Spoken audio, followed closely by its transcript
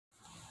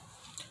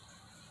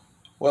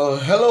Well,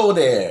 hello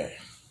there.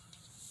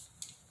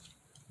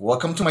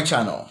 Welcome to my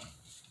channel.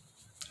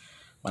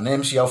 My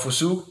name is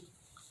Yafusu,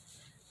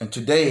 and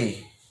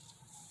today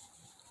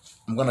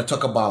I'm going to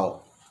talk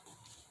about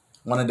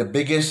one of the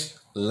biggest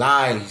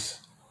lies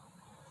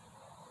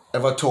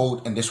ever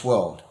told in this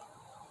world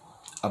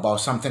about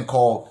something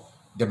called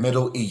the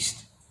Middle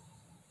East.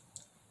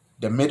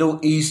 The Middle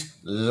East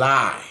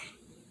lie.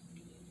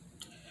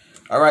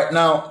 All right,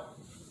 now,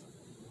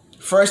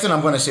 first thing I'm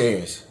going to say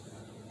is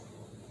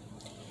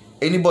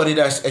anybody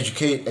that's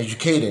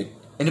educated,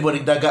 anybody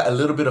that got a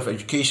little bit of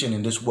education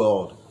in this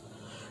world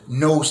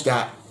knows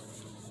that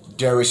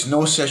there is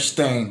no such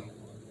thing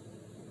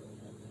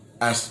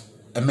as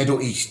a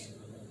Middle East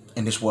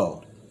in this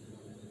world.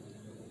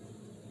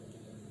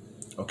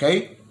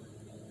 Okay?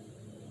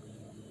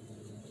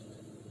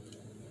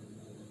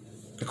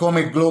 They call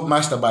me Globe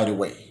Master, by the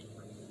way.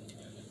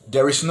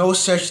 There is no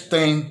such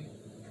thing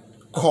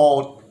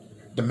called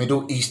the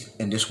Middle East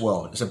in this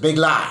world. It's a big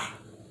lie.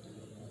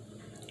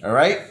 All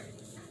right?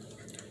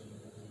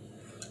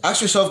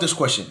 Ask yourself this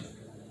question.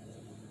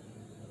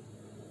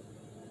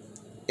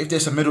 If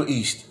there's a Middle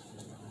East,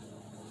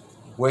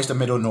 where's the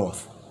Middle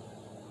North?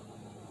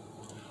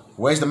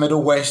 Where's the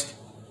Middle West?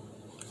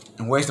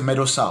 And where's the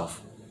Middle South?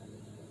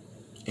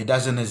 It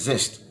doesn't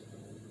exist.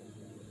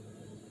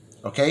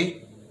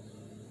 Okay?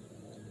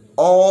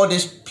 All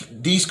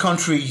these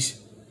countries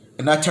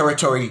in that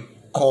territory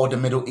called the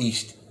Middle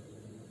East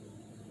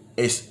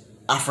is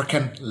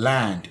African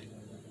land.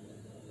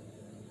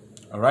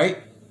 All right?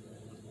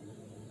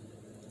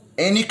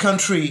 Any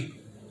country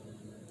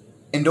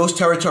in those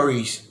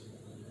territories,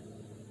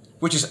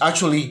 which is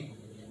actually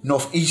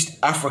Northeast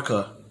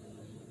Africa,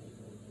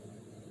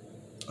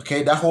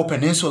 okay, that whole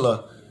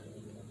peninsula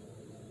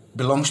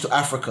belongs to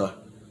Africa.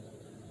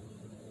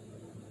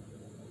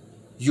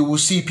 You will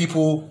see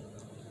people,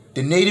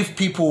 the native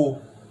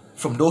people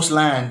from those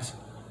lands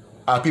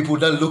are people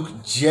that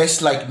look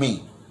just like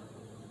me.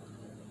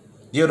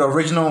 They're the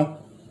original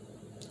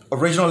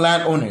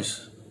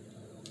landowners.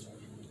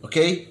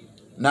 Okay?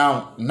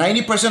 Now,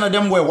 90% of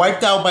them were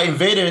wiped out by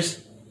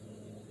invaders,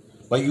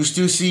 but you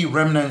still see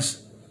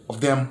remnants of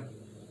them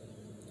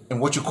in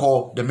what you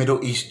call the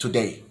Middle East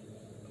today.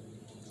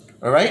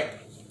 All right?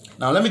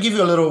 Now, let me give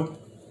you a little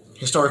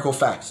historical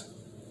facts.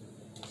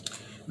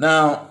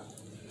 Now,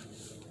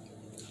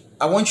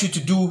 I want you to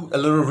do a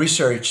little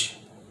research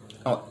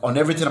on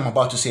everything I'm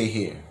about to say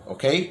here,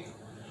 okay?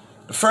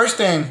 The first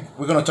thing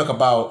we're going to talk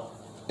about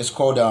is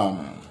called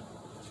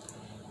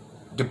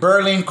the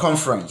Berlin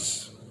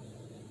Conference.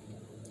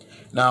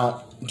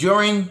 Now,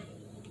 during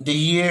the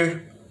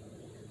years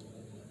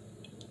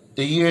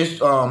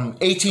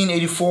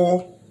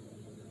 1884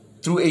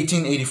 through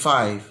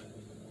 1885,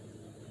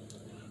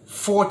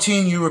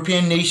 14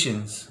 European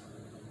nations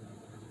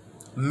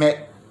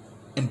met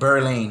in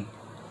Berlin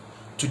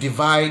to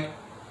divide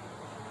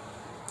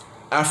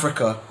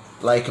Africa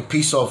like a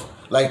piece of,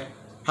 like,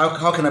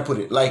 how can I put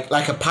it?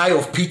 Like a pie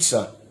of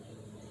pizza.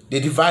 They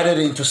divided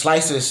it into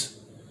slices.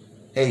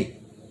 Hey,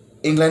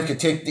 England could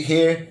take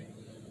here,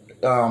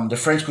 the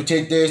French could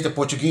take this, the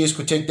Portuguese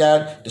could take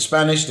that, the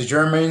Spanish, the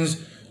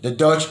Germans, the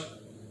Dutch.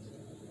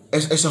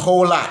 It's a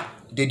whole lot.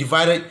 They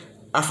divided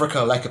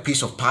Africa like a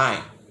piece of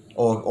pie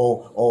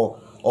or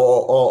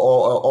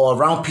a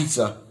round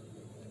pizza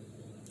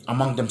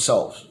among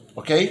themselves.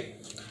 Okay?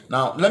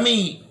 Now let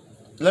me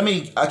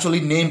actually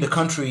name the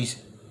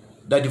countries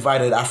that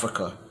divided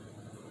Africa,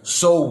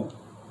 so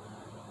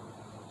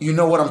you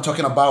know what I'm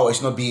talking about.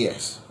 It's no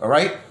BS. All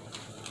right?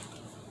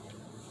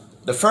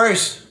 The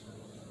first,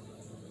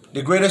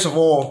 the greatest of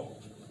all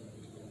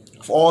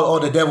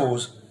the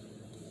devils,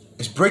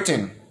 is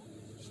Britain.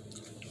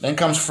 Then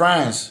comes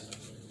France,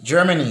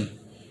 Germany,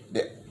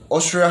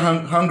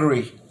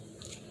 Austria-Hungary,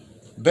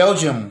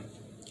 Belgium,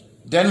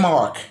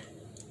 Denmark,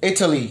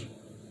 Italy,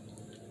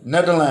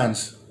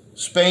 Netherlands,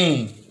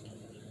 Spain,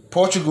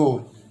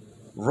 Portugal,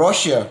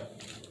 Russia,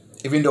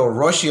 even though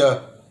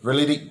Russia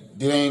really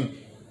didn't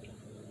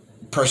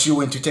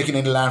pursue into taking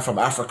any land from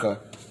Africa,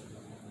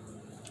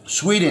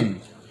 Sweden,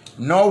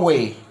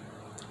 Norway,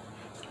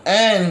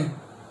 and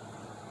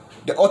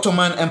the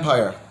Ottoman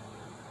Empire.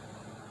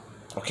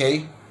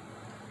 Okay?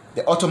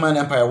 The Ottoman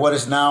Empire, what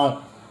is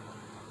now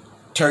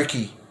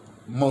Turkey,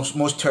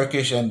 most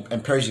Turkish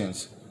and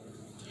Persians.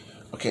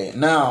 Okay,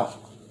 now,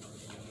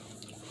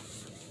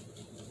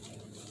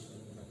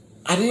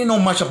 I didn't know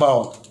much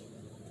about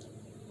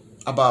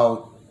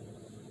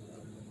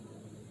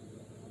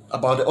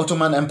the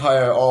Ottoman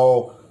Empire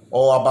or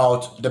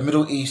about the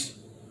Middle East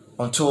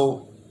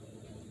until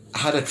I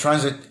had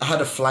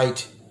a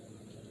flight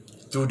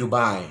through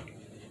Dubai,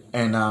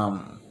 and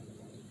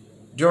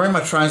during my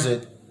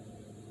transit,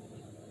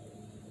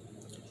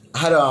 I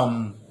had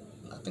I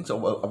think so,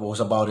 it was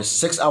about a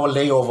 6-hour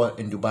layover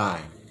in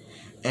Dubai,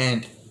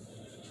 and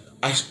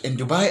in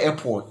Dubai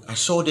airport I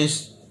saw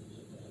this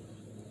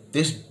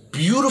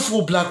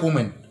beautiful black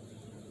woman,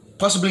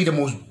 possibly the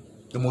most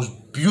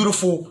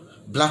beautiful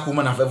black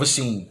woman I've ever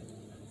seen.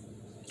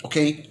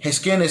 Okay, her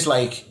skin is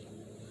like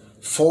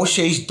 4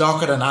 shades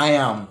darker than I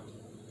am.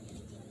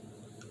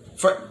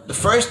 the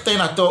first thing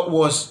I thought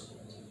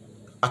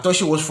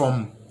she was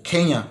from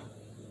Kenya,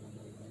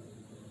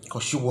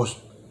 because she was,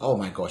 oh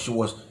my God, she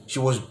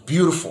was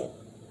beautiful.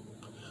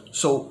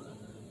 So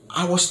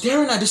I was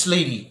staring at this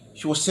lady.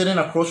 She was sitting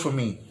across from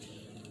me.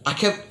 I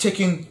kept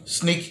taking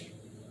sneaky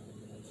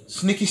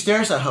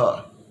stares at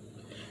her,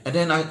 and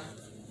then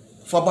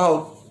for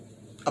about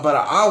an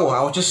hour,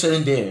 I was just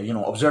sitting there,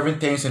 observing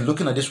things and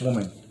looking at this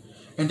woman.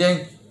 And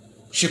then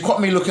she caught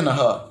me looking at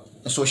her,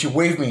 and so she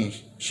waved me.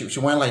 She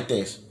went like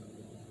this,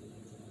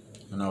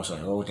 and I was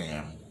like, oh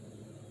damn,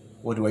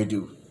 what do I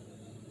do?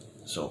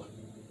 So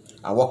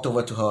I walked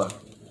over to her,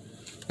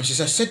 and she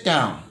said, sit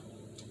down.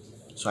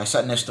 So I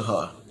sat next to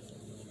her,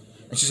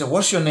 and she said,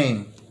 what's your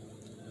name?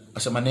 I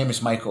said, my name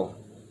is Michael.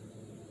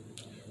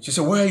 She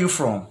said, where are you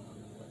from?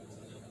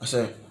 I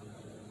said,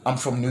 I'm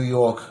from New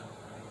York,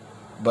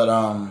 but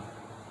I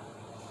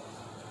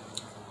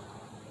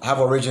have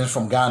origins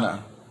from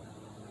Ghana.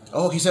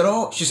 Oh, she said,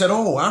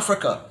 oh,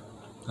 Africa.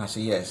 And I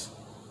said, yes.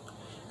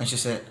 And she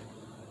said,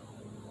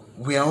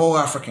 we are all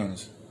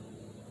Africans.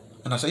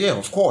 And I said, yeah,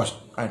 of course.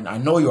 I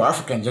know you're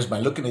African just by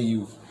looking at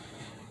you.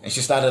 And she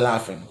started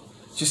laughing.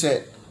 She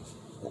said,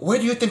 where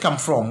do you think I'm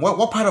from?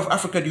 What part of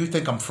Africa do you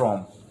think I'm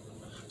from?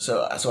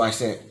 So I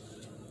said,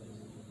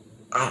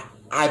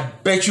 I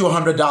bet you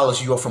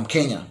 $100 you are from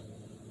Kenya.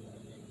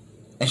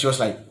 And she was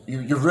like,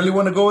 you really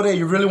want to go there?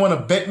 You really want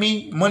to bet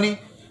me money?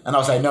 And I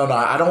was like, no,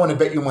 I don't want to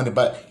bet you money,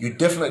 but you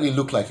definitely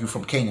look like you're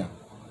from Kenya.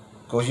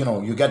 Because,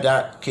 you got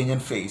that Kenyan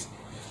face.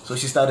 So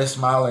she started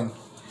smiling.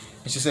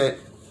 And she said,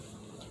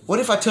 what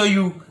if I tell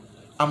you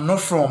I'm not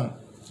from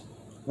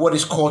what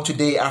is called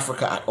today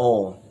Africa at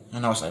all?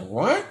 And I was like,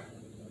 what?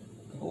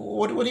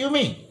 What do you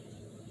mean?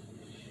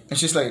 And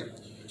she said,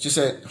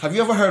 have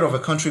you ever heard of a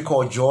country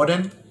called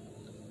Jordan?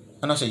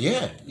 And I said,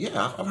 yeah,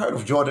 I've heard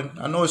of Jordan.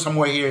 I know it's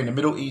somewhere here in the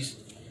Middle East.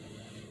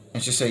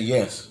 And she said,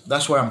 yes,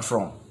 that's where I'm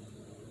from.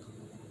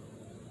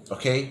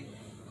 Okay?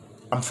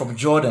 I'm from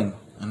Jordan.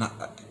 And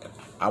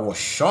I was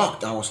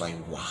shocked. I was like,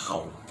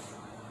 wow.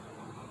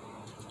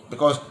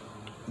 Because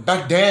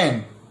back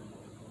then,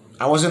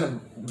 I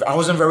wasn't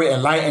very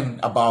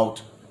enlightened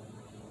about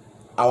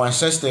our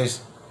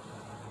ancestors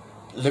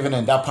living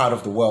in that part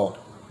of the world,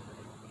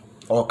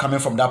 or coming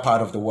from that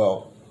part of the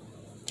world.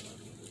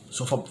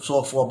 So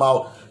for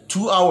about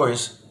 2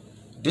 hours,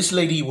 this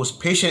lady was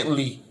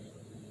patiently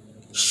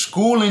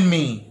schooling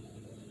me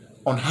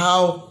on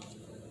how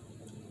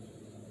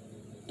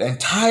the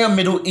entire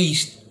Middle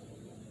East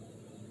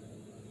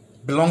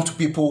belonged to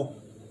people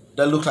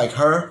that looked like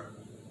her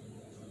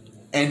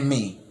and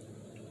me.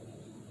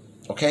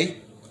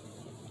 Okay?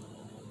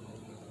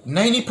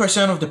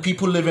 90% of the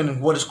people living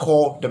in what is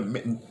called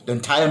the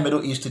entire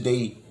Middle East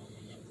today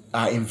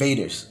are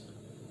invaders.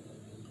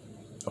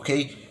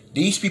 Okay?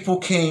 These people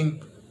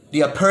came,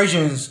 they are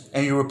Persians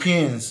and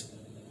Europeans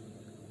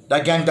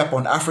that ganged up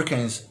on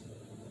Africans,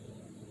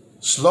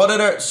 slaughtered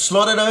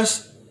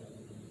us,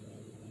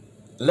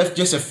 left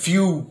just a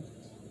few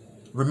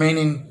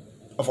remaining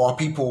of our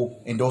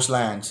people in those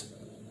lands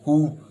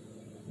who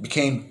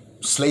became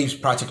slaves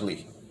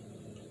practically.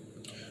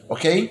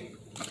 Okay?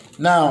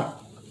 Now,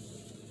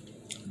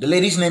 the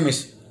lady's name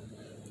is,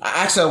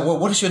 I asked her, well,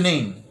 what is your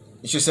name?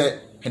 And she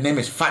said, her name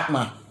is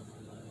Fatma.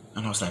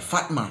 And I was like,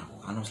 Fatma?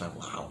 And I was like,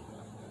 wow.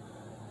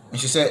 And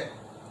she said,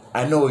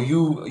 I know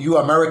you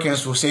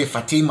Americans will say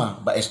Fatima,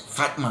 but it's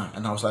Fatma.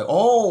 And I was like,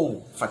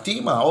 oh,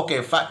 Fatima,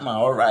 okay, Fatma,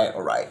 all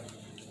right.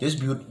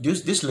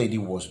 This lady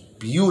was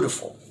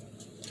beautiful.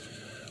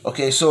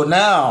 Okay, so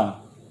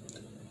now,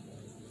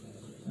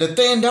 the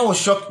thing that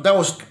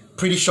was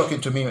pretty shocking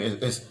to me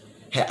is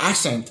her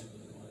accent.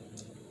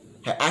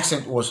 Her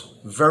accent was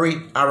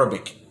very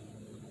Arabic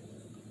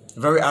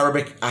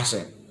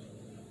accent.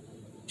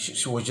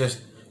 She was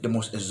just the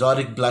most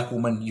exotic black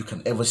woman you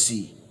can ever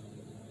see.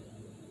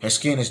 Her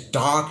skin is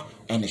dark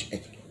and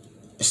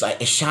it's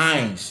like it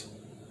shines.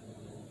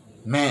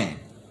 Man,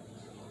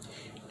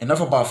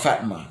 enough about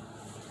Fatma.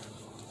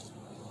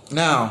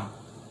 Now,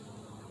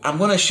 I'm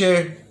gonna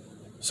share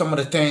some of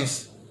the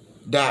things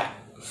that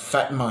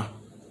Fatma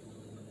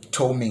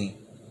told me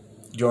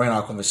during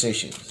our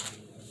conversations.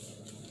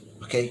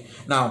 Okay,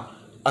 now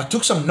I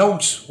took some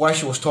notes while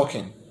she was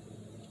talking.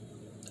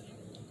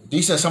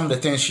 These are some of the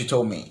things she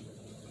told me.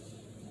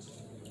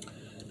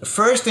 The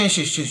first thing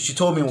she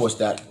told me was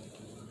that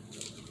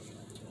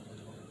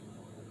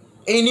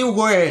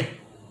anywhere,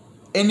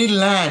 any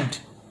land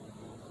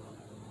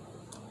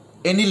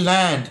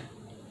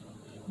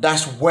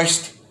that's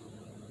west,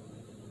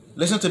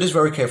 listen to this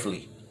very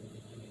carefully.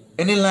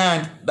 Any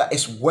land that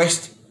is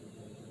west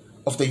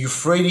of the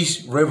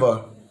Euphrates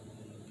River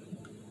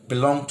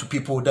belong to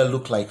people that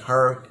look like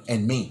her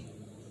and me,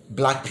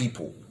 black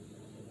people.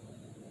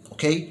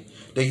 Okay?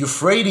 The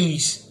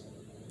Euphrates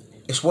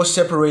is what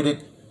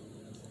separated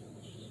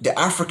the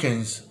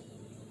Africans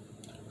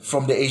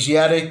from the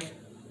Asiatic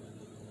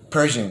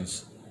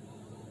Persians.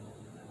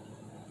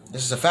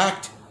 This is a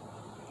fact.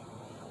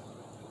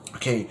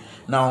 Okay,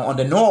 now on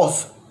the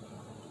north,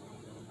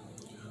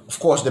 of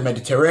course, the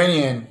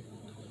Mediterranean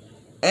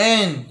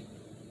and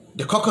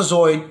the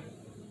Caucasoid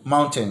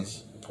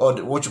Mountains, or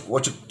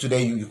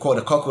today you call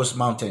the Caucasus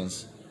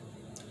Mountains.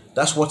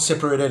 That's what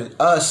separated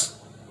us,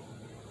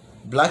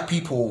 black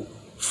people,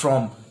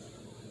 from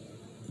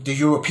the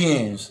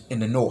Europeans in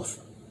the north.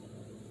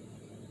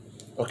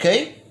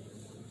 Okay?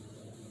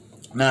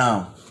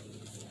 Now,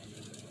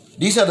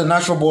 these are the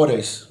natural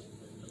borders.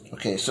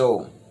 Okay,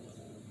 so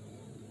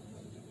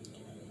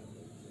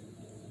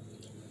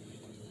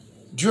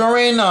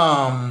during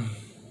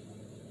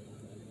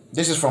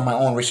this is from my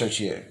own research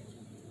here.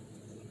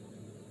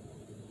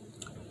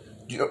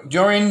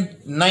 During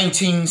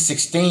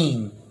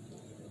 1916,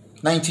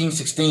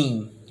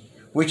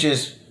 which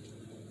is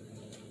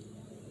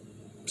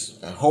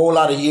a whole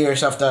lot of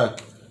years after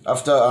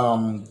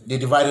they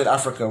divided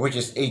Africa, which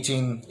is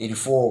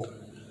 1884.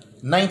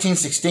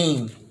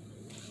 1916,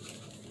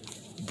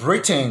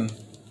 Britain,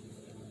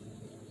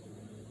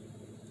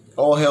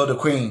 all hail the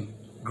Queen,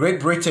 Great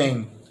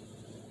Britain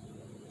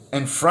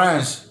and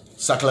France,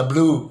 Sacre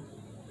Bleu,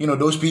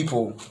 those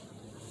people.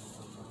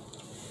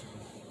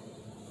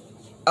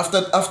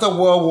 After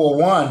World War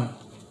One,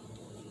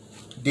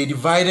 they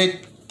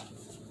divided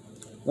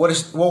what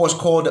was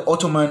called the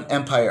Ottoman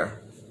Empire.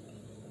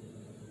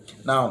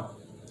 Now,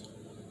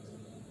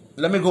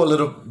 let me go a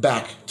little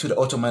back to the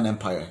Ottoman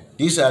Empire.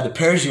 These are the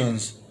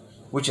Persians,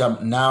 which are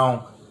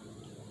now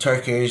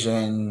Turkish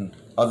and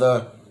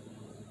other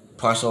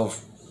parts of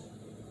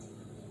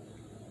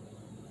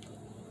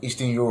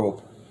Eastern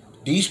Europe.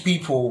 These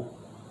people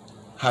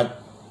had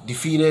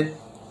defeated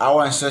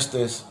our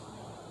ancestors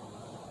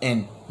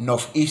in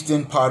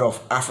northeastern part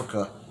of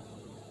Africa,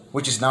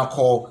 which is now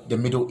called the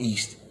Middle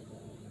East.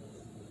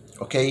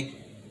 Okay?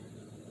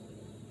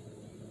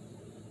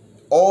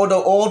 All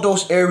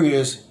those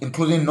areas,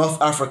 including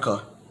North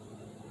Africa,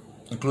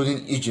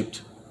 including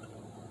Egypt,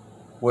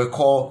 was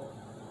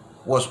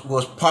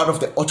part of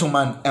the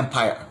Ottoman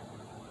Empire.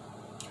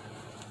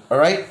 All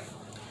right.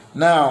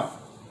 Now,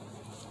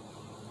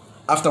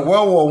 after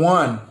World War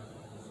One,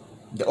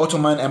 the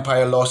Ottoman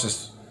Empire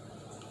lost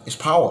its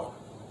power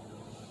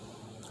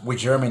with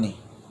Germany.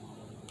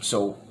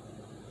 So,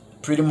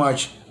 pretty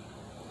much,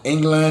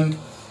 England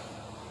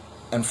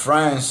and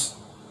France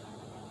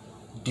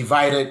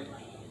divided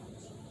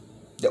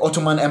the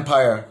Ottoman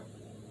Empire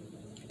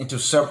into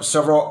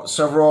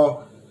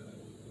several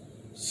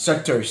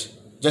sectors,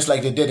 just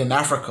like they did in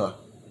Africa,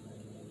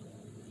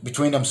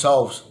 between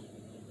themselves.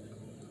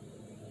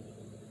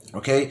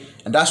 Okay,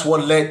 and that's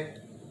what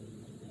led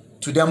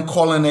to them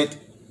calling it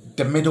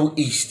the Middle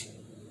East.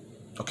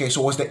 Okay,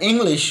 so it was the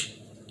English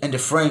and the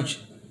French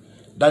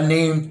that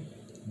named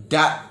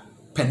that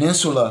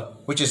peninsula,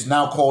 which is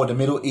now called the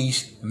Middle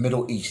East.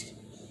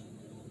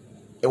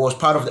 It was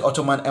part of the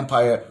Ottoman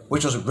Empire,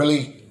 which was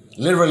really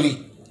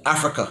literally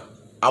Africa,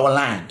 our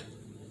land.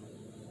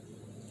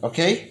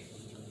 Okay?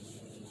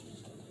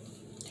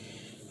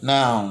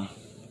 Now,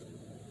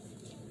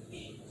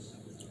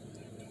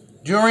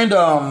 during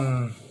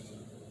the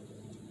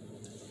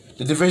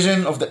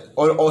division of the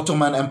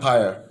Ottoman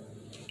Empire,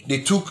 they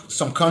took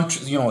some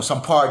countries,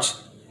 some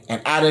parts,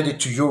 and added it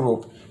to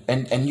Europe.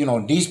 And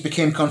these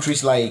became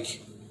countries like,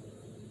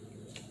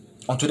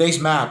 on today's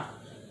map,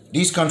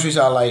 these countries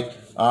are like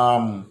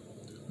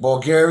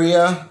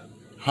Bulgaria,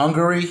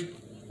 Hungary,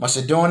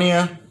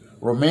 Macedonia,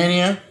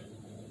 Romania.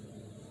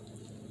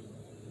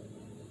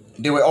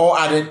 They were all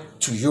added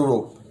to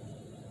Europe.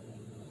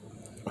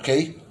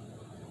 Okay?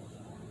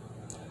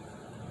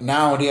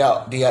 Now they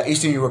are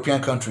Eastern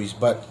European countries,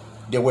 but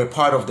they were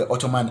part of the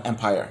Ottoman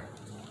Empire.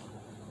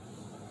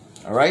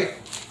 All right?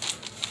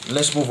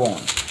 Let's move on.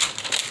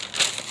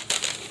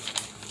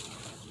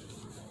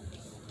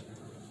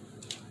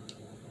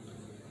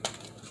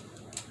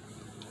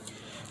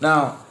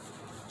 Now,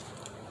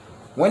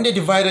 when they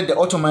divided the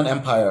Ottoman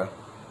Empire,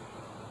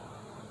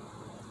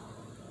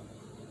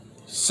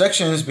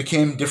 sections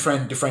became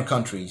different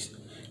countries.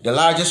 The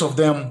largest of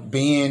them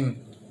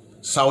being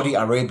Saudi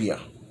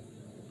Arabia.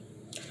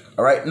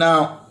 All right,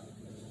 now,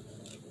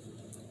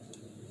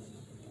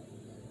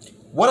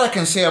 what I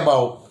can say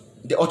about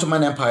the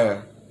Ottoman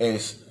Empire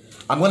is,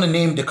 I'm going to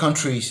name the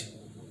countries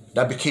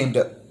that became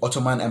the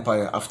Ottoman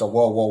Empire after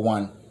World War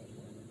One,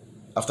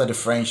 after the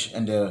French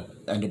and the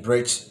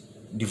Brits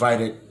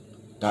divided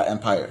that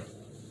empire.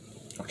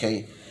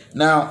 Okay,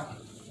 now,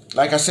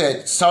 like I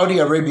said, Saudi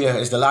Arabia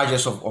is the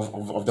largest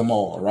of them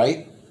all,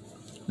 right?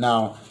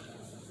 Now,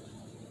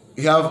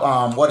 you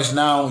have what is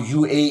now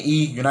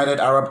UAE, United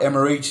Arab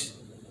Emirates,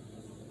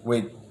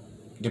 with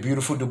the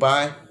beautiful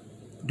Dubai.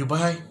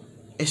 Dubai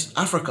is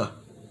Africa.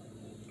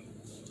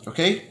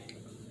 Okay?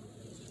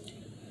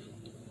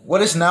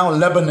 What is now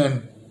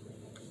Lebanon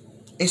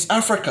is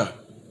Africa.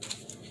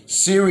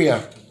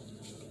 Syria,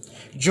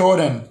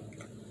 Jordan,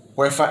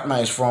 where Fatma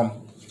is from,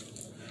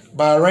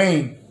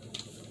 Bahrain,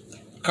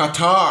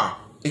 Qatar.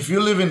 If you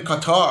live in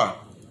Qatar,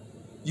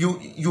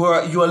 you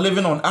are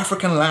living on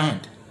African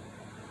land.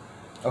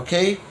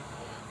 Okay?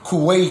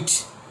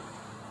 Kuwait,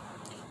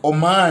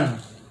 Oman,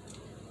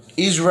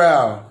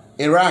 Israel,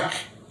 Iraq,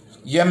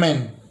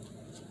 Yemen,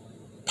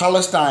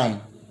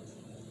 Palestine.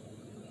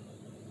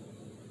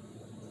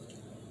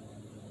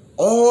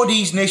 All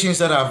these nations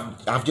that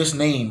I've just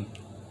named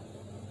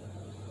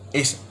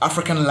is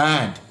African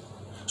land.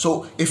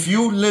 So if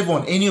you live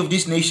on any of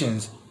these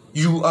nations,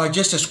 you are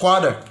just a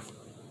squatter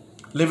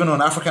living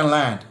on African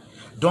land.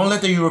 Don't let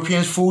the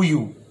Europeans fool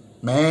you,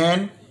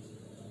 man.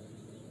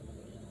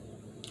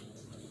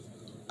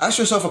 Ask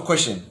yourself a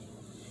question.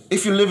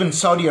 If you live in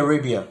Saudi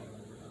Arabia,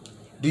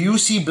 do you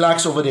see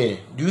blacks over there?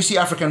 Do you see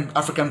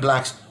African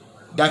blacks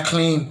that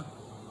claim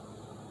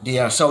they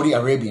are Saudi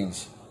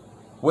Arabians?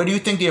 Where do you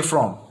think they're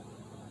from?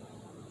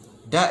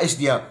 That is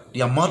their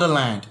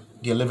motherland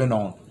they're living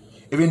on.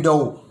 Even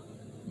though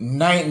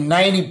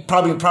 90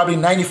 probably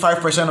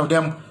 95% of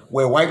them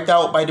were wiped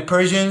out by the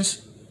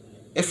Persians,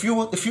 a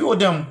few of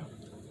them,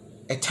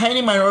 a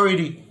tiny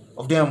minority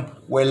of them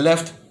were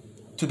left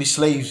to be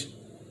slaves,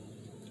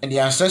 and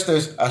their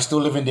ancestors are still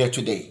living there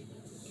today.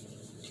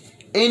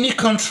 Any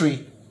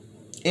country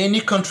in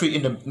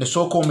the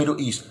so-called Middle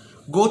East,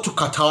 go to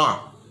Qatar,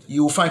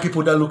 you will find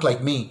people that look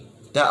like me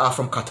that are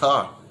from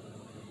Qatar.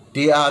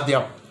 They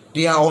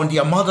are on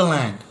their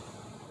motherland.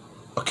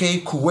 Okay,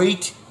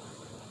 Kuwait,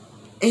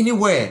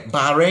 anywhere,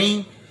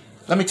 Bahrain.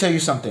 Let me tell you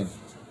something.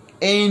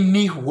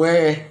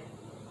 Anywhere,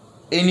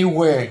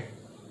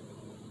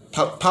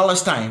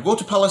 Palestine. Go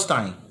to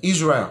Palestine,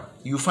 Israel.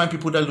 You find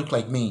people that look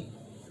like me.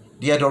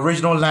 They are the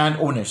original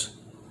landowners.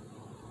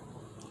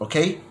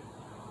 Okay.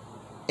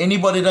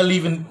 Anybody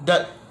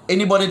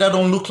that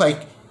don't look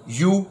like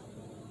you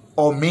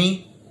or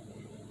me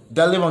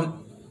that live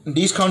on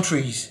these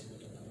countries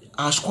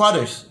are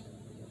squatters.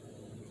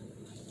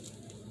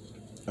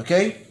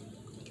 Okay?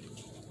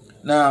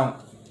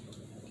 Now,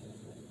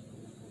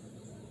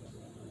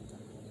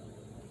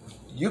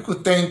 you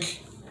could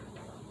think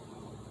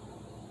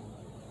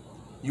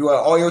you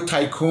are oil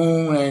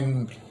tycoon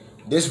and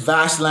this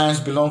vast lands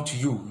belong to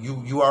you.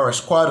 You are a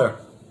squatter.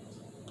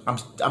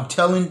 I'm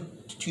telling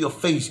to your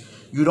face,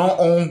 you don't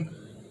own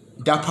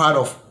that part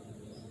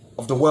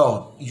of the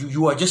world.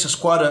 You are just a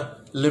squatter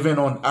living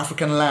on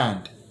African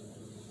land.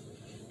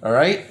 All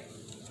right?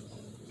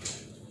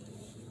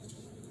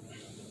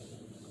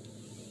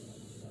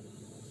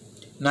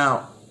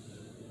 Now,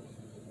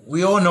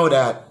 we all know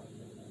that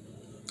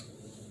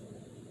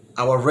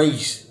our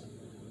race,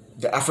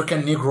 the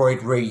African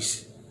Negroid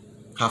race,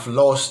 have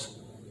lost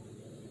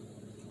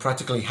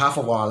practically half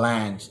of our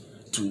lands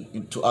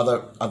to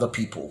other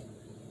people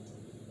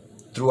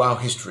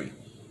throughout history.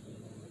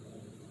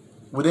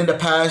 Within the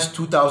past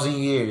 2,000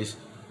 years,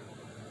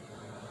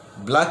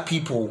 black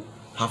people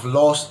have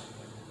lost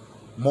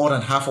more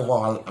than half of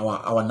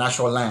our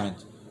natural land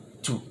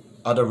to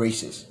other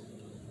races.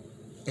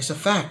 It's a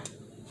fact.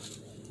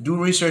 Do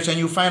research and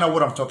you find out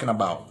what I'm talking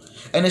about.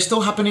 And it's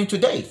still happening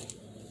today.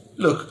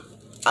 Look,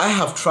 I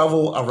have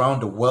traveled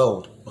around the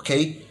world,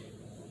 okay?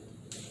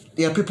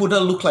 There are people that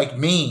look like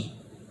me.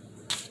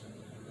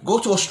 Go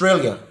to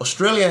Australia.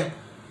 Australia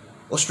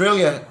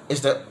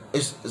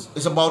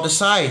is about the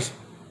size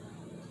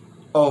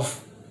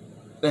of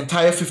the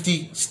entire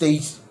 50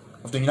 states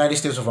of the United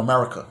States of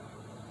America.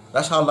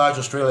 That's how large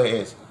Australia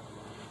is.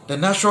 The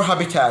natural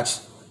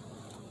habitats,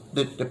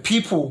 the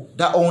people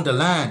that own the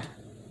land,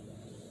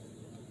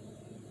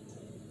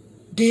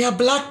 they are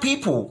black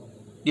people.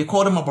 They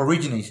call them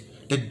Aborigines.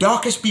 The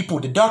darkest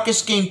people, the darkest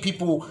skinned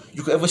people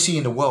you could ever see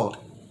in the world.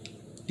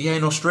 They are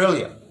in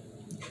Australia.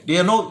 They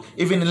are not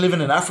even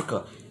living in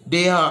Africa.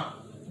 They are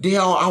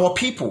our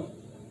people.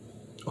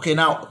 Okay,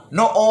 now,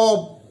 not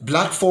all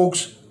black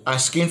folks are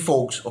skin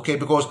folks, okay?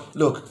 Because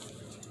look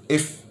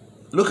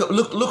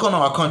on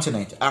our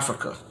continent,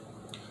 Africa.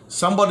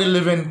 Somebody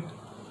living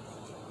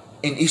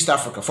in East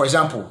Africa, for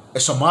example, a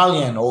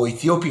Somalian or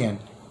Ethiopian,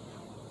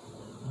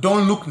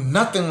 don't look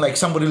nothing like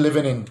somebody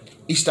living in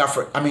East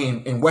Africa. I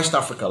mean, in West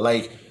Africa,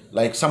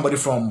 like somebody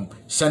from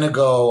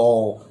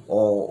Senegal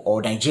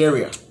or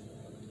Nigeria.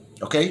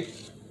 Okay,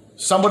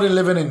 somebody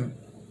living in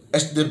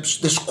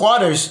the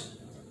squatters,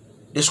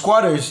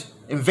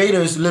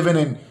 invaders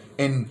living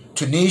in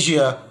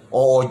Tunisia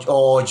or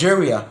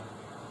Algeria.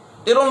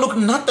 They don't look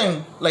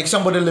nothing like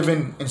somebody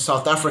living in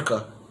South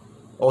Africa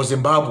or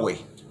Zimbabwe.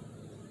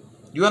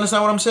 You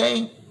understand what I'm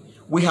saying?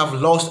 We have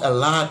lost a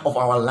lot of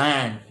our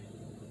land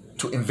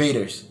to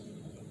invaders.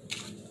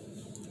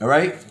 All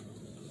right?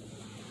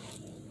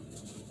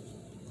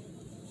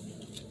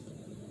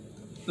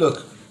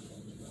 Look,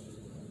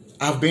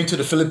 I've been to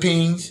the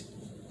Philippines.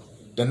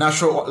 The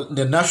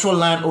natural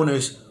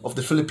landowners of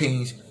the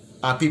Philippines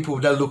are people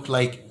that look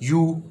like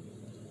you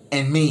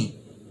and me.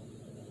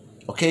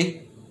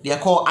 Okay? They are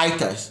called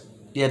Aitas.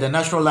 They are the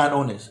natural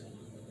landowners.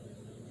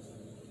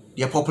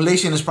 Their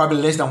population is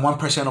probably less than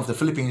 1% of the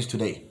Philippines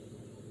today.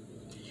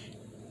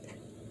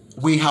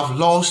 We have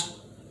lost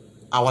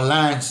our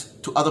lands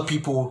to other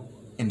people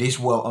in this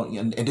world,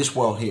 in this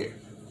world here.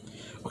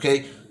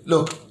 Okay?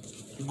 Look,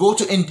 go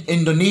to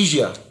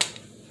Indonesia.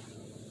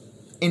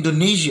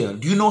 Indonesia,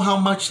 do you know how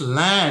much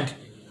land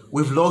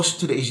we've lost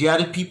to the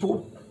Asiatic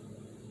people?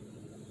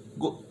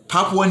 Go,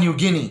 Papua New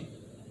Guinea,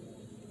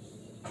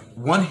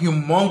 one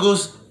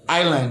humongous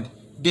island,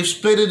 they've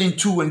split it in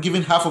two and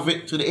given half of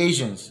it to the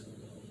Asians.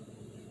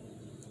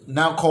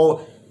 Now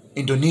called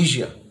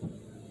Indonesia.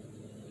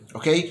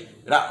 Okay?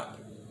 Now,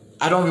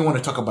 I don't even want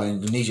to talk about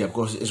Indonesia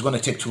because it's going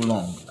to take too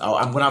long.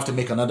 I'm going to have to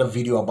make another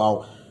video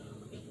about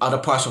other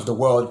parts of the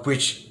world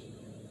which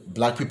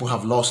black people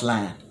have lost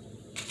land.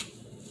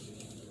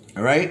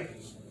 All right?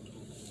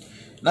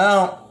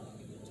 Now,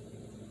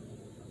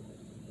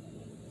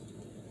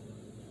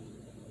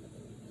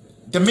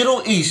 the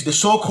Middle East, the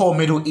so-called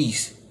Middle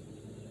East,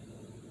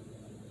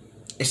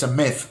 is a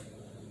myth.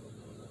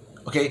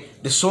 Okay?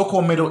 The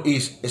so-called Middle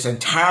East is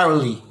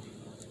entirely,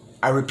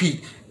 I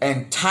repeat,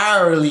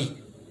 entirely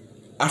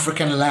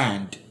African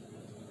land.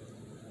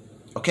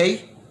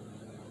 Okay?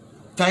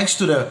 Thanks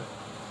to the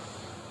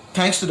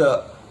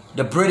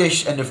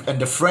British and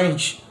the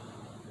French,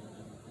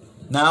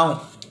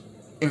 now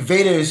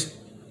invaders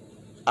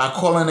are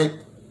calling it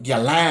their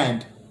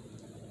land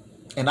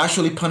and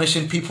actually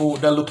punishing people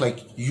that look like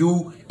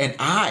you and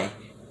I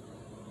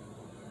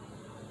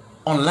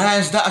on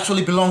lands that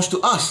actually belongs to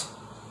us.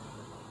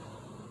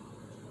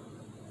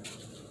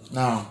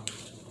 Now,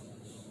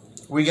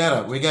 we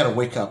gotta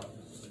wake up.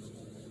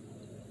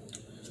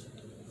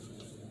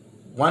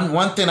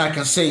 One thing I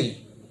can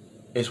say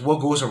is what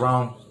goes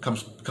around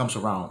comes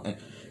around, and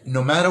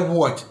no matter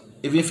what,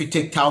 even if it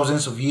takes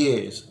thousands of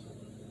years,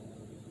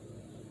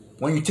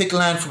 when you take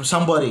land from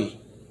somebody,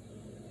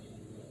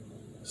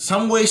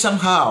 some way,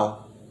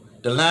 somehow,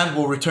 the land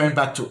will return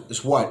back to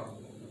its what?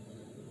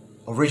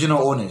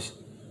 Original owners.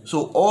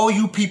 So all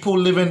you people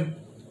living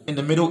in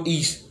the Middle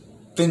East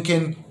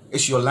thinking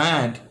it's your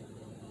land,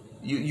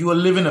 you are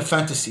living a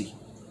fantasy.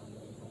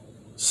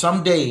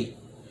 Someday,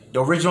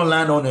 the original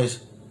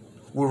landowners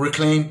will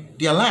reclaim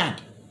their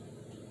land.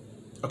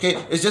 Okay,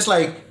 it's just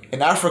like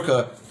in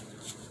Africa,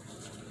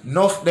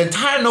 the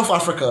entire North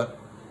Africa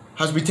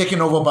has been taken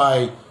over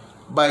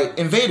by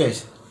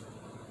invaders.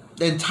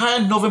 The entire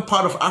northern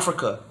part of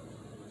Africa.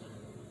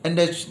 And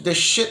the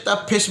shit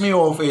that pissed me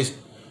off is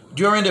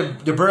during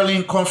the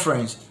Berlin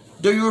Conference,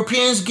 the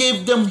Europeans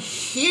gave them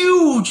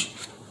huge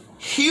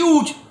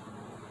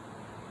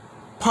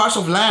parts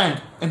of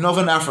land in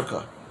northern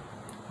Africa.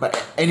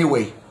 But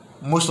anyway,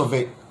 most of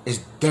it is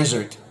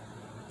desert,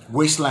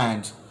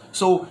 wastelands.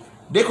 So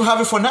they could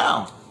have it for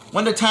now.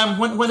 When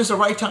is the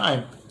right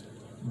time,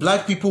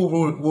 black people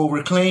will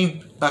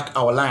reclaim back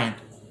our land.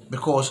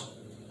 Because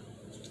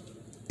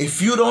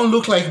if you don't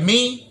look like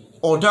me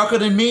or darker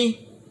than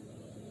me,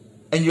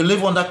 and you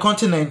live on that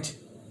continent,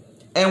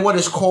 and what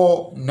is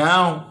called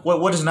now,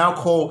 what is now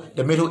called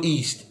the Middle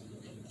East,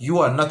 you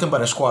are nothing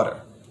but a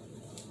squatter.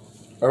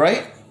 All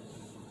right?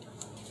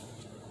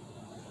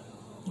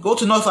 Go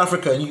to North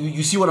Africa and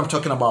you see what I'm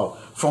talking about.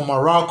 From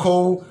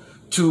Morocco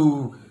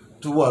to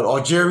what?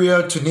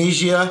 Algeria,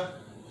 Tunisia,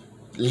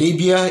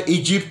 Libya,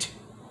 Egypt.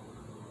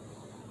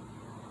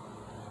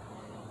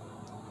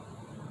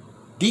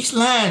 These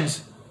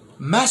lands,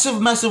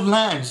 massive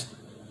lands,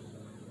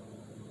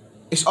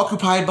 is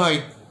occupied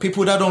by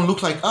people that don't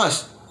look like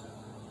us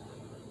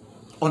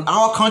on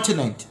our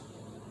continent,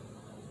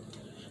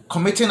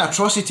 committing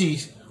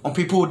atrocities on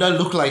people that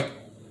look like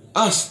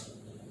us.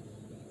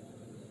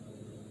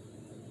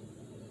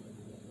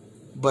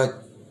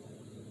 But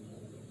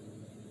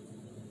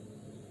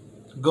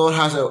God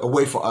has a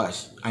way for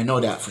us. I know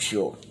that for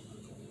sure.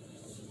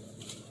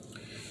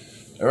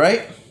 All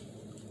right?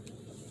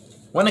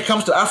 When it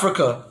comes to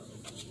Africa,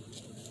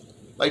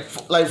 like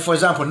for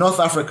example,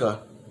 North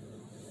Africa,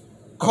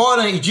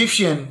 call an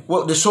Egyptian,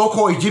 well, the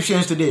so-called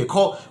Egyptians today,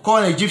 call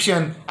an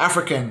Egyptian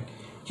African.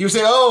 He will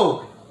say,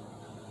 "Oh,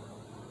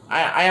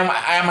 I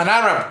am an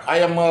Arab.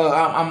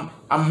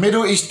 I'm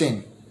Middle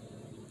Eastern.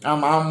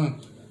 I'm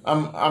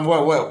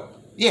well.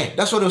 Yeah,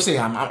 that's what they'll say.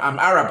 I'm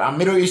Arab. I'm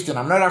Middle Eastern.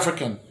 I'm not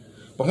African."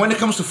 But when it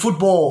comes to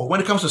football, when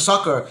it comes to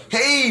soccer,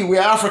 hey,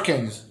 we're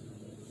Africans.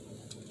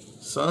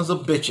 Sons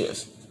of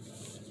bitches.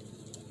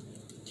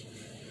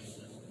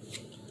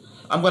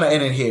 I'm gonna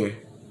end it here.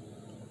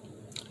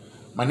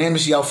 My name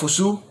is Yao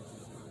Fusu.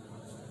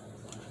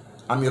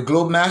 I'm your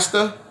Globe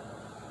Master.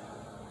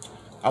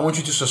 I want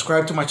you to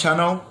subscribe to my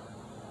channel.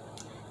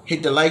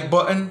 Hit the like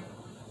button.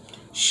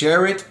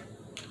 Share it.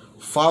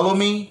 Follow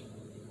me.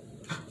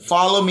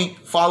 Follow me.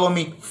 Follow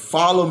me.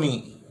 Follow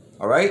me.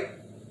 Alright?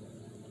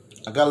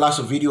 I got lots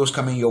of videos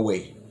coming your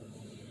way.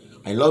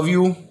 I love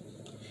you.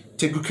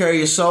 Take good care of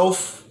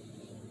yourself.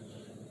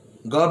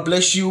 God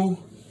bless you.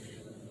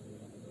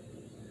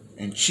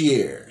 And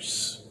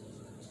cheers.